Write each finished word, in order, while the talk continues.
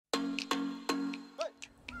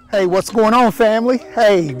Hey, what's going on, family?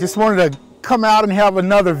 Hey, just wanted to come out and have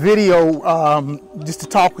another video just to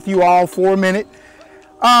talk with you all for a minute.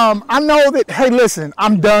 I know that, hey, listen,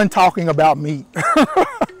 I'm done talking about meat.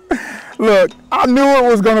 Look, I knew it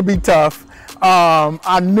was going to be tough.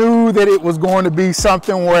 I knew that it was going to be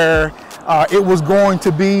something where it was going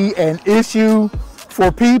to be an issue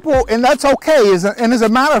for people, and that's okay. And as a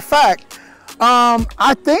matter of fact,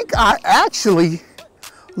 I think I actually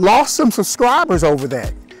lost some subscribers over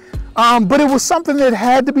that. But it was something that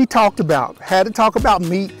had to be talked about. Had to talk about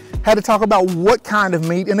meat, had to talk about what kind of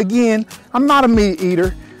meat. And again, I'm not a meat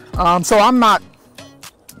eater, so I'm not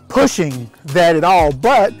pushing that at all.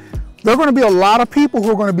 But there are going to be a lot of people who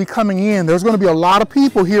are going to be coming in. There's going to be a lot of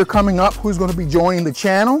people here coming up who's going to be joining the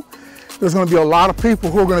channel. There's going to be a lot of people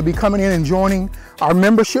who are going to be coming in and joining our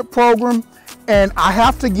membership program. And I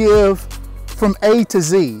have to give from A to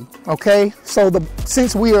Z, okay? So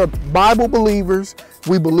since we are Bible believers,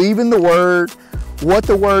 we believe in the word, what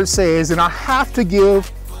the word says, and I have to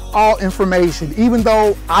give all information. Even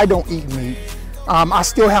though I don't eat meat, I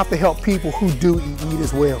still have to help people who do eat meat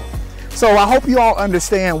as well. So I hope you all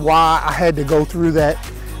understand why I had to go through that.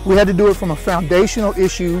 We had to do it from a foundational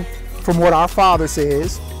issue, from what our Father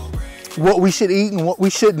says, what we should eat and what we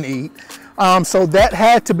shouldn't eat. So that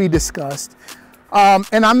had to be discussed.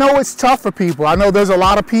 And I know it's tough for people. I know there's a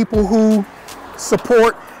lot of people who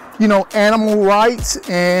support, animal rights,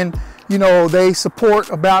 and, they support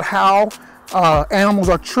about how animals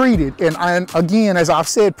are treated. And again, as I've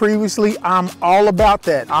said previously, I'm all about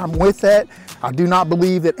that. I'm with that. I do not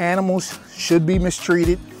believe that animals should be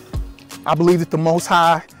mistreated. I believe that the Most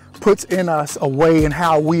High puts in us a way in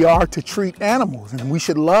how we are to treat animals, and we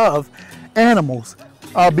should love animals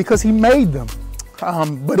because He made them.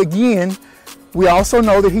 But again, we also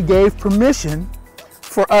know that He gave permission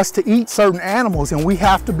for us to eat certain animals, and we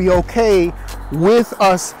have to be okay with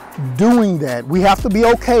us doing that. We have to be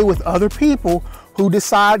okay with other people who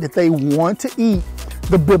decide that they want to eat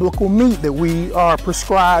the biblical meat that we are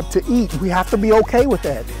prescribed to eat. We have to be okay with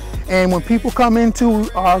that. And when people come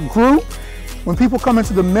into our group, when people come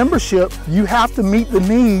into the membership, you have to meet the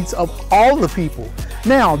needs of all the people.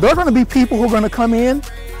 Now, there are going to be people who are going to come in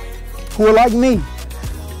who are like me.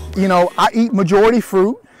 I eat majority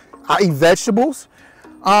fruit, I eat vegetables,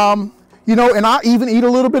 and I even eat a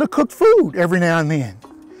little bit of cooked food every now and then.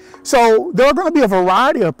 So there are going to be a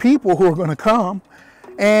variety of people who are going to come,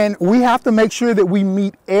 and we have to make sure that we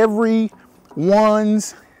meet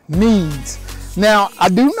everyone's needs. Now, I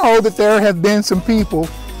do know that there have been some people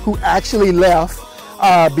who actually left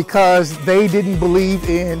because they didn't believe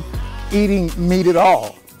in eating meat at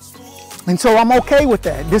all. And so I'm okay with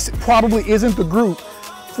that. This probably isn't the group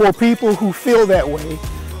for people who feel that way,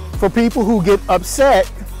 for people who get upset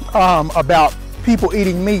about people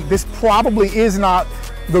eating meat. This probably is not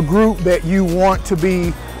the group that you want to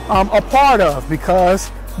be a part of, because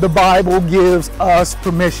the Bible gives us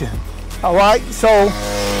permission. All right, so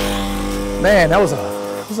man, that was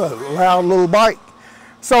a loud little bite.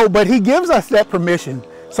 So, but He gives us that permission,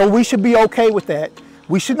 so we should be okay with that.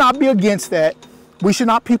 We should not be against that. We should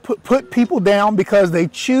not put people down because they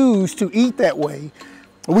choose to eat that way.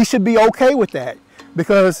 We should be okay with that,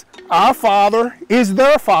 because our Father is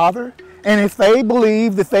their Father, and if they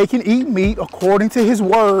believe that they can eat meat according to His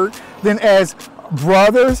word, then as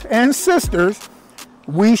brothers and sisters,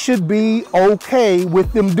 we should be okay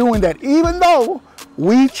with them doing that, even though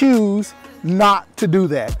we choose not to do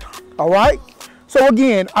that. All right? So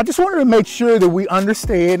again, I just wanted to make sure that we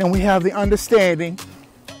understand, and we have the understanding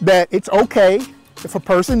that it's okay if a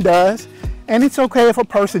person does, and it's okay if a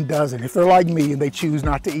person doesn't, if they're like me and they choose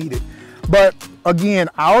not to eat it. But again,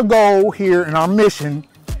 our goal here and our mission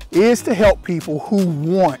is to help people who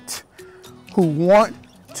want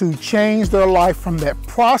to change their life from that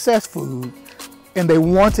processed food, and they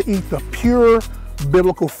want to eat the pure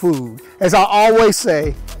biblical food. As I always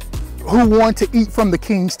say, who want to eat from the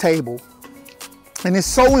King's table. And it's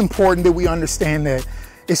so important that we understand that.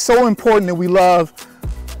 It's so important that we love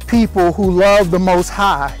people who love the Most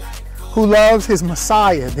High, who loves His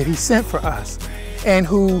Messiah that He sent for us, and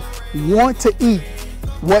who want to eat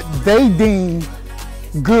what they deem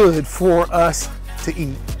good for us to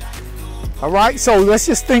eat. All right, so let's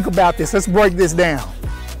just think about this. Let's break this down.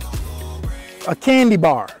 A candy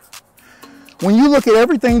bar. When you look at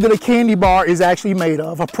everything that a candy bar is actually made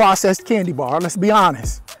of, a processed candy bar, let's be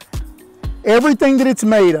honest, everything that it's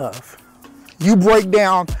made of, you break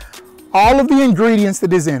down all of the ingredients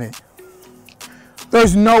that is in it.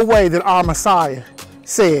 There's no way that our Messiah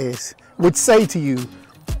would say to you,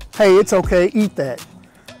 hey, it's okay, eat that.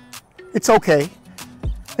 It's okay.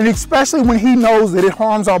 And especially when He knows that it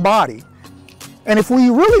harms our body. And if we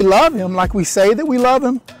really love him, like we say that we love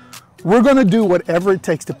him, we're going to do whatever it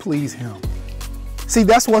takes to please him. See,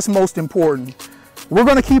 that's what's most important. We're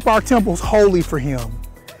going to keep our temples holy for him,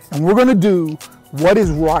 and we're going to do what is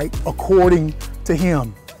right according to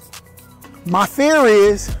him. My fear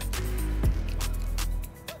is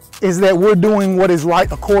that we're doing what is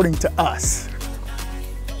right according to us.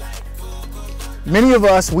 Many of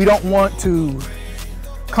us, we don't want to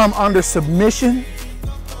come under submission,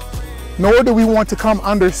 nor do we want to come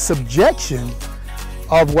under subjection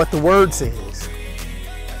of what the word says.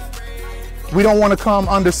 We don't want to come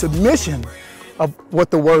under submission of what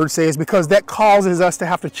the word says, because that causes us to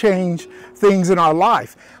have to change things in our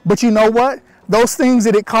life. But you know what? Those things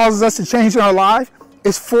that it causes us to change in our life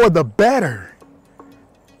is for the better.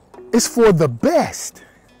 It's for the best.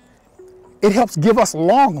 It helps give us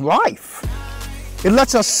long life. It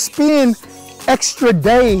lets us spend extra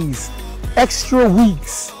days, extra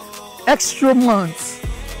weeks, extra months,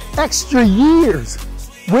 extra years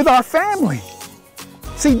with our family.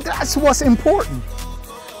 See, that's what's important.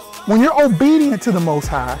 When you're obedient to the Most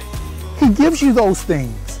High, he gives you those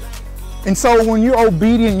things. And so when you're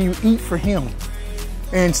obedient, you eat for him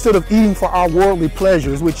instead of eating for our worldly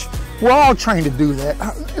pleasures, which we're all trained to do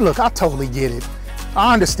that. Look, I totally get it.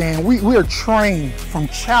 I understand. We are trained from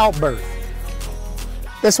childbirth.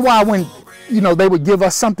 That's why when, they would give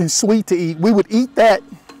us something sweet to eat, we would eat that.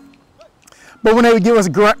 But when they would give us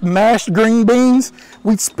mashed green beans,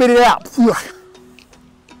 we'd spit it out.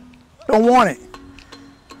 Don't want it.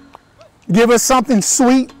 Give us something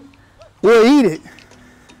sweet, we'll eat it.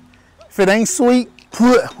 If it ain't sweet,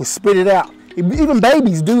 we'll spit it out. Even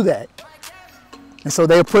babies do that. And so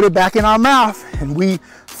they'll put it back in our mouth, and we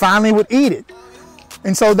finally would eat it.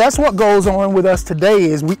 And so that's what goes on with us today,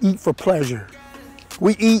 is we eat for pleasure.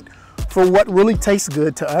 We eat for what really tastes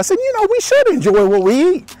good to us. And we should enjoy what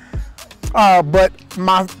we eat. But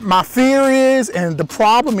my fear is, and the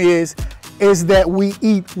problem is that we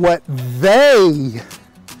eat what they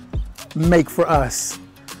make for us,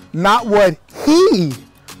 not what he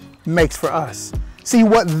makes for us. See,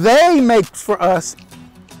 what they make for us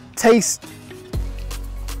tastes,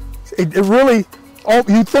 it really,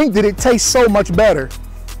 you think that it tastes so much better,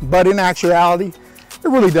 but in actuality, it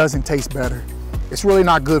really doesn't taste better. It's really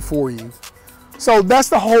not good for you. So that's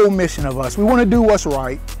the whole mission of us. We want to do what's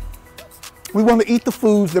right. We want to eat the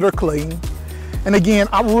foods that are clean. And again,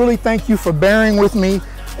 I really thank you for bearing with me.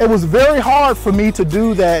 It was very hard for me to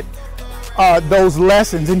do that, those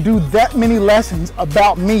lessons, and do that many lessons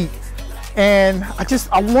about meat. And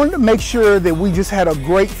I wanted to make sure that we just had a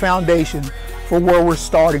great foundation for where we're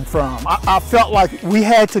starting from. I felt like we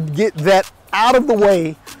had to get that out of the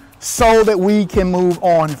way so that we can move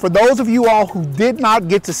on. For those of you all who did not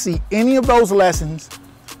get to see any of those lessons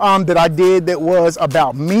that I did that was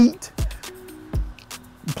about meat,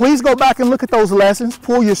 please go back and look at those lessons,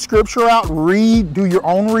 pull your scripture out, read, do your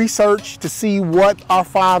own research to see what our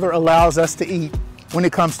Father allows us to eat when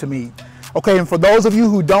it comes to meat. Okay, and for those of you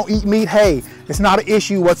who don't eat meat, hey, it's not an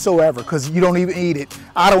issue whatsoever, because you don't even eat it.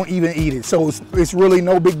 I don't even eat it. So it's really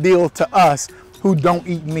no big deal to us who don't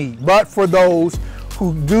eat meat. But for those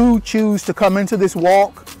who do choose to come into this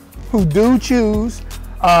walk, who do choose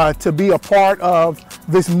to be a part of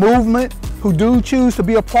this movement, who do choose to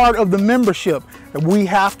be a part of the membership, we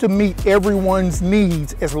have to meet everyone's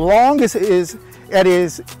needs as long as it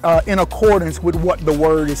is in accordance with what the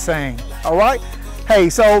word is saying. All right? Hey,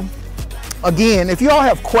 so again, if you all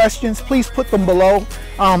have questions, please put them below.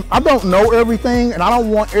 I don't know everything, and I don't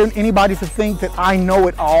want anybody to think that I know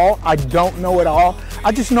it all. I don't know it all.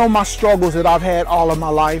 I just know my struggles that I've had all of my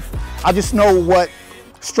life. I just know what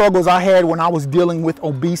struggles I had when I was dealing with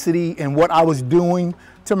obesity and what I was doing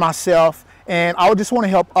to myself. And I just want to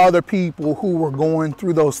help other people who were going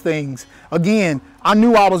through those things. Again, I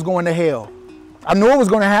knew I was going to hell. I knew it was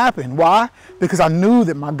going to happen. Why? Because I knew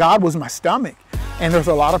that my God was my stomach. And there's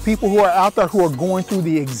a lot of people who are out there who are going through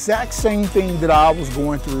the exact same thing that I was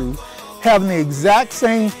going through, having the exact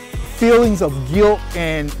same feelings of guilt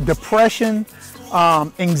and depression,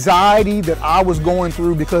 anxiety that I was going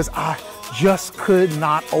through, because I just could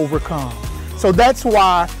not overcome. So that's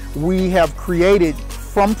why we have created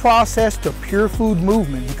From Processed to Pure Food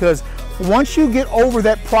movement, because once you get over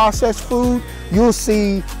that processed food, you'll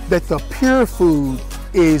see that the pure food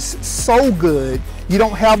is so good. You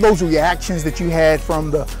don't have those reactions that you had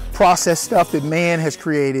from the processed stuff that man has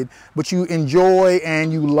created, but you enjoy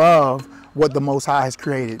and you love what the Most High has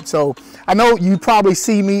created. So I know you probably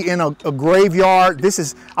see me in a graveyard.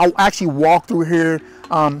 I actually walk through here,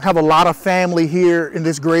 have a lot of family here in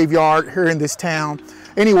this graveyard, here in this town.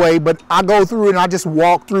 Anyway, but I go through and I just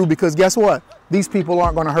walk through, because guess what? these people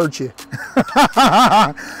aren't gonna hurt you.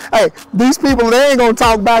 Hey, these people, they ain't gonna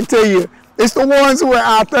talk back to you. It's the ones who are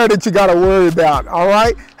out there that you gotta worry about, all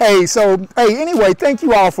right? Hey, so, hey, anyway, thank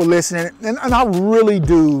you all for listening. And I really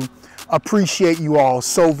do appreciate you all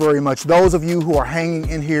so very much. Those of you who are hanging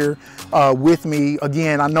in here with me,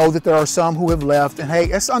 again, I know that there are some who have left, and hey,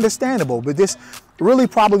 it's understandable, but this really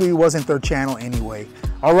probably wasn't their channel anyway.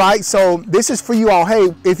 All right, so this is for you all.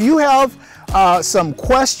 Hey, if you have some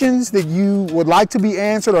questions that you would like to be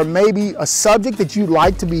answered, or maybe a subject that you'd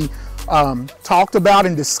like to be talked about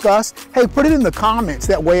and discussed, hey, put it in the comments.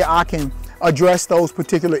 That way I can address those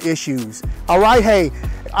particular issues. All right, hey,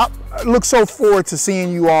 I look so forward to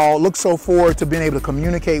seeing you all. Look so forward to being able to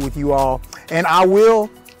communicate with you all. And I will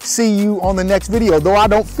see you on the next video. Though I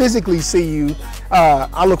don't physically see you,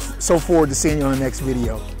 I look so forward to seeing you on the next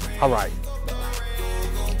video. All right.